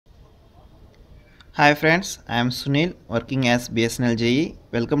Hi friends, I am Sunil working as bsnl JE.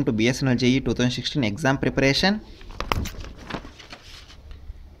 Welcome to bsnl JE 2016 exam preparation.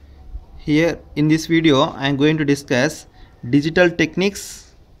 Here in this video I am going to discuss digital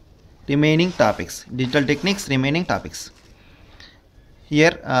techniques remaining topics.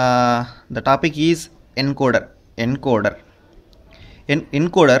 Here the topic is encoder. Encoder.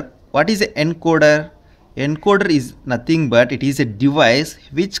 What is an encoder? Encoder is nothing but it is a device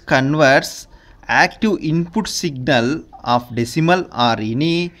which converts active input signal of decimal or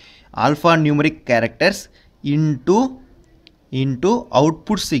any alphanumeric characters into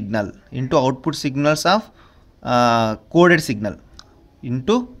output signals of coded signal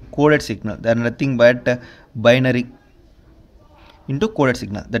they are nothing but binary into coded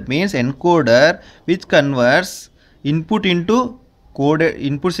signal. That means encoder which converts input signal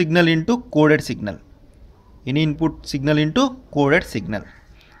into coded signal, any input signal into coded signal.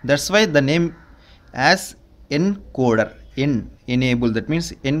 That's why the name as encoder. Enable, that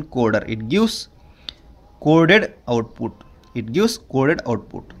means encoder, it gives coded output.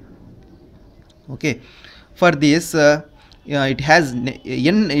 Okay, for this it has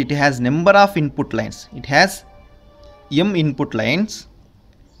number of input lines. It has m input lines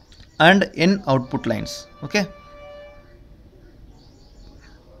and n output lines. Okay,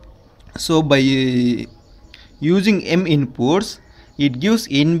 so by using m inputs, it gives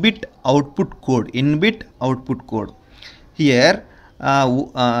n-bit output code. Here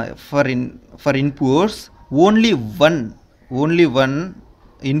for inputs, only one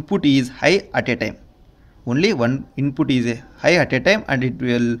input is high at a time. Only one input is high at a time, and it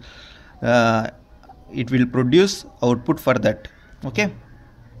will produce output for that. Okay,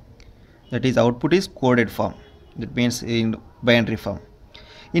 that is output is coded form. That means in binary form.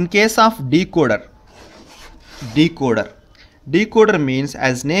 In case of decoder means,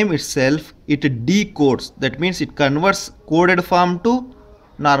 as name itself, it decodes. That means it converts coded form to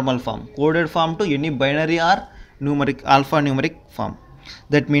normal form, any binary or alphanumeric form.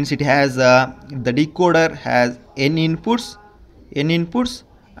 That means it has the decoder has n inputs and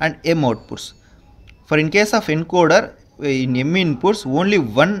m outputs. For in case of encoder, in m inputs only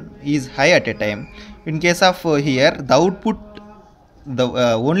one is high at a time. In case of here, the output,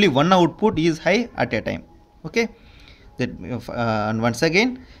 only one output is high at a time. Okay, that and once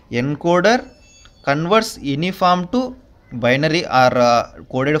again, encoder converts any form to binary or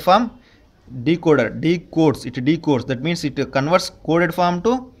coded form. Decoder decodes. That means it converts coded form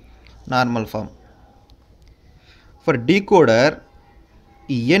to normal form. For decoder,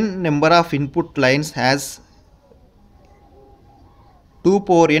 n number of input lines has 2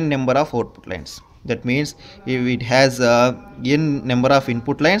 power n number of output lines. That means if it has n number of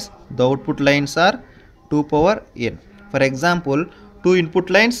input lines, the output lines are 2 power n. For example, 2 input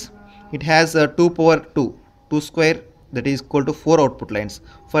lines, it has 2 power 2 square, that is equal to 4 output lines.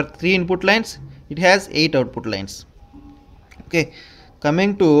 For 3 input lines, it has 8 output lines. Okay,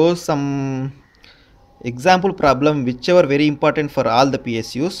 coming to some example problem, whichever very important for all the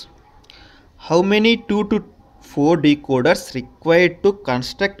PSUs. How many 2 to 4 decoders required to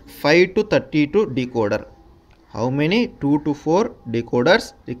construct 5 to 32 decoder? How many 2 to 4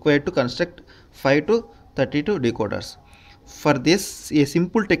 decoders required to construct 5 to 32 decoders? For this, a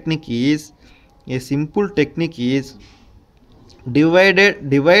simple technique is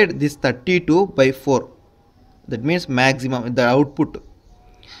divide this 32 by 4. That means maximum the output,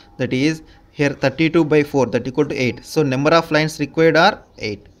 that is here 32 by 4, that equal to 8. So number of lines required are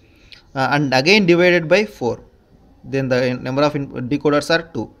 8, and again divided by 4, then the number of decoders are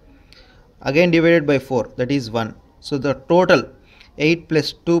 2, again divided by 4, that is 1. So the total 8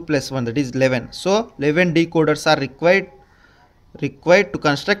 plus 2 plus 1, that is 11. So 11 decoders are required to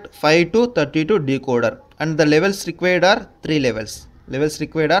construct 5 to 32 decoder, and the levels required are 3 levels.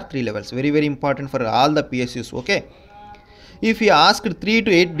 Very very important for all the PSUs. Okay, if you asked 3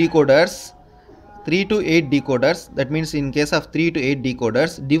 to 8 decoders, that means in case of 3 to 8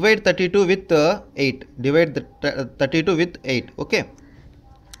 decoders, divide 32 with 8. Divide the 32 with 8. Okay,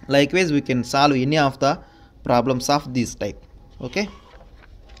 likewise we can solve any of the problems of this type. Okay,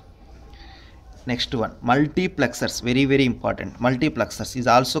 next one, multiplexers. Very very important. Multiplexers is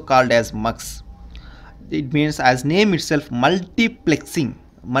also called as mux. It means, as name itself, multiplexes.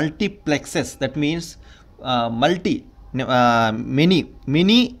 That means many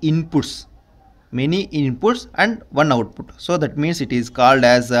inputs and one output. So that means it is called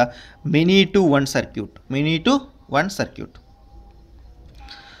as many to one circuit.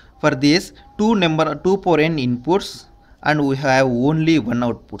 For this, 2 power n inputs, and we have only one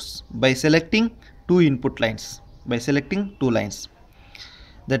outputs by selecting 2 input lines, two lines.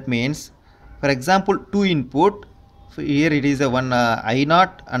 That means For example, two input. So here it is a one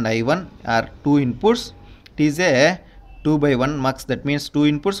I0 and I1 are two inputs. It is a 2 by 1 mux. That means two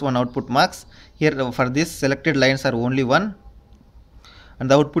inputs, one output mux. Here for this selected lines are only one, and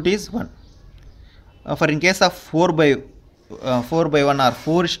the output is 1. For in case of 4 by 1 or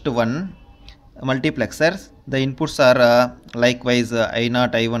 4:1 multiplexers, the inputs are likewise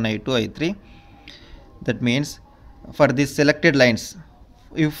I0, I1, I2, I3. That means for these selected lines,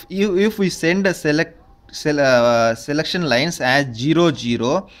 if we send a selection lines as 0,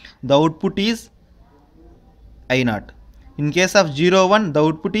 0, the output is I0. In case of 0, 1, the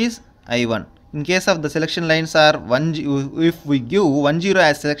output is I1. In case of the selection lines are 1, if we give 1, 0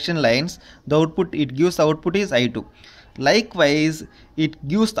 as selection lines, the output it gives the output is I2. Likewise, it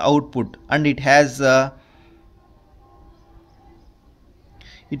gives the output, and it has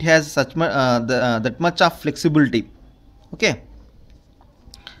such that much of flexibility. Okay.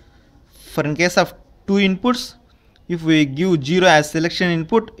 For in case of two inputs, if we give 0 as selection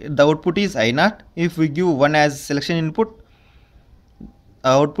input, the output is I0. If we give 1 as selection input,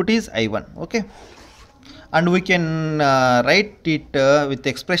 output is I1. Okay, and we can write it with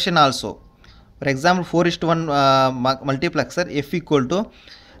expression also. For example, 4:1 multiplexer F equal to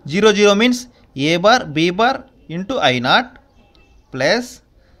 0, 0 means A bar B bar into I0 plus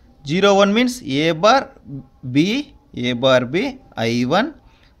 0, 1 means A bar B I1.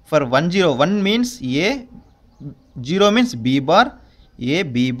 For 1, 0, 1 means A, 0 means B bar A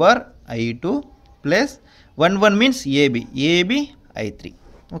B bar I2 plus 1, 1 means AB I3.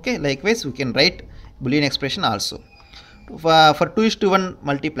 Okay, likewise we can write Boolean expression also. For 2:1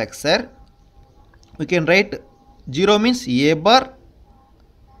 multiplexer, we can write 0 means A bar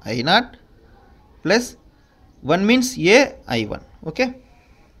I0 plus 1 means A I1. Okay,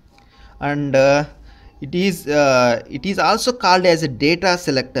 and it is also called as a data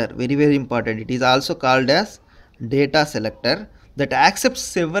selector. Very, very important. It is also called as data selector that accepts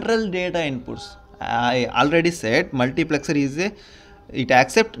several data inputs. I already said multiplexer is it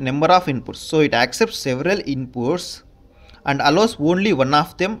accepts number of inputs, so it accepts several inputs and allows only one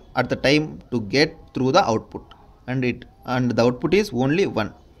of them at the time to get through the output, and the output is only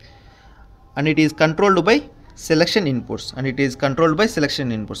one, and it is controlled by selection inputs,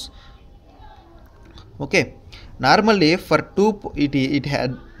 Okay, normally for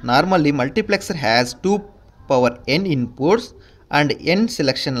normally multiplexer has 2 power n inputs and n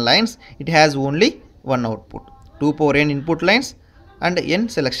selection lines. It has only one output, 2 power n input lines and n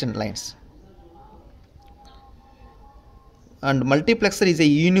selection lines. And multiplexer is a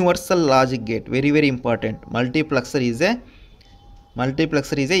universal logic gate. Very, very important. Multiplexer is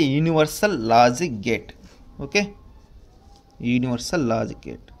a universal logic gate. Okay, universal logic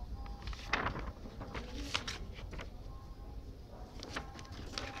gate.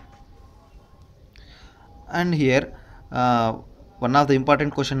 And here one of the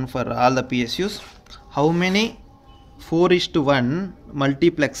important question for all the PSUs: how many 4:1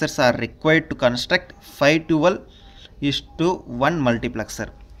 multiplexers are required to construct 5:12:1 multiplexer?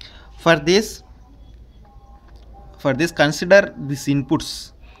 For this consider these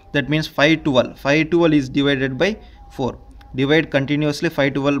inputs. That means 5:12. 5:12 is divided by 4. Divide continuously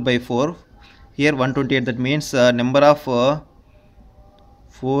 5:12 by 4. Here 128. That means number of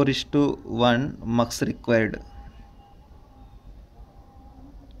 4:1 mux required.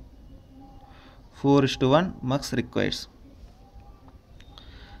 4:1 mux requires.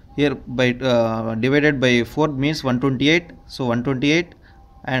 Here by divided by 4 means 128. So 128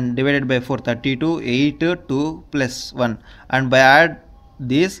 and divided by 4, 32, 8, 2 plus 1, and by add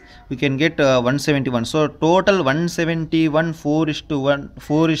this we can get 171. So total 171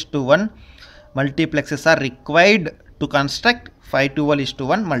 4:1 multiplexers are required to construct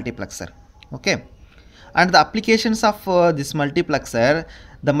 5:12:1 multiplexer. Okay, and the applications of this multiplexer,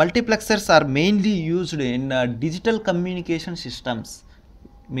 the multiplexers are mainly used in digital communication systems.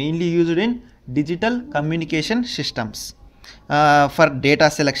 For data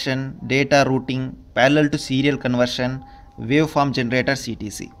selection, data routing, parallel to serial conversion, waveform generators,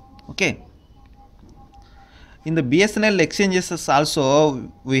 etc. Okay, in the BSNL exchanges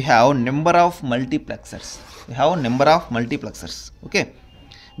also we have number of multiplexers. Okay,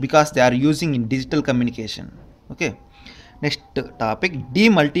 because they are using in digital communication. Okay, next topic,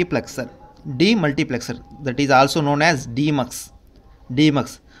 demultiplexer. That is also known as demux.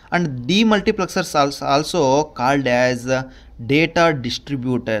 And demultiplexers also called as data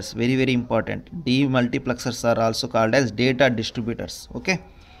distributors. Very, very important. Demultiplexers are also called as data distributors. Okay,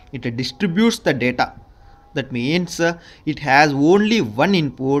 it distributes the data. That means it has only one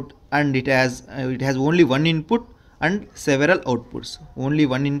input, and it has only one input and several outputs. Only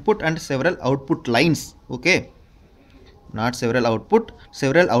one input and several output lines. Okay, not several output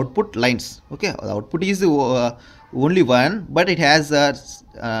lines. Okay, the output is only one, but it has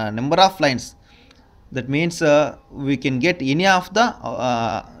a number of lines. That means we can get any of the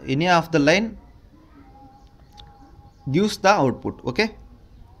line gives the output. Okay,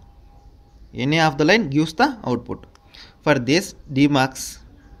 any of the line gives the output. For this demarks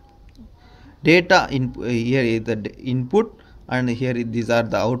data here is the input and here these are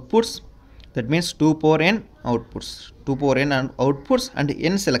the outputs. That means 2 power n outputs, 2 power n outputs and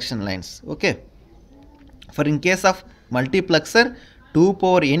n selection lines. Okay, for in case of multiplexer, 2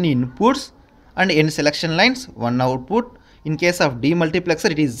 power n inputs and n selection lines, one output. In case of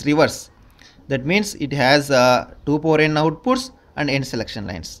demultiplexer, it is reverse. That means it has 2 power n outputs and n selection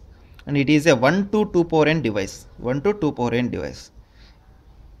lines, and it is a 1 to 2 power n device. 1 to 2 power n device.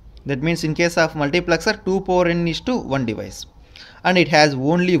 That means in case of multiplexer, 2 power n is to 1 device, and it has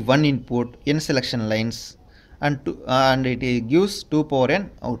only one input, n selection lines, and it gives 2 power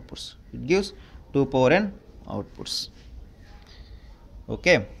n outputs. It gives 2 power n outputs.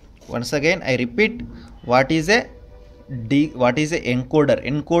 Okay, once again I repeat, what is a encoder?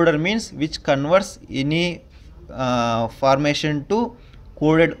 Encoder means which converts any formation to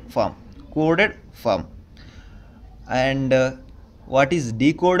coded form. And what is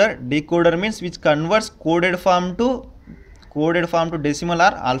decoder? Decoder means which converts coded form to decimal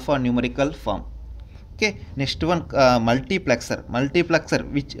or alphanumerical form. Okay, next one, multiplexer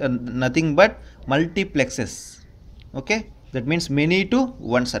which nothing but multiplexes. Okay, that means many to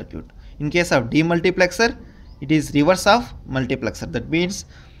one circuit. In case of demultiplexer, it is reverse of multiplexer. That means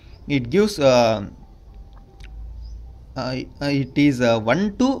it gives it is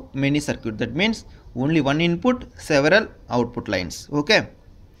one to many circuit. That means only one input, several output lines. Okay,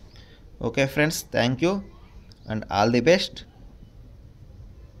 friends, thank you and all the best.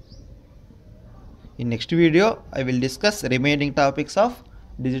 In next video I will discuss remaining topics of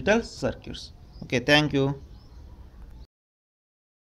digital circuits. Okay, thank you.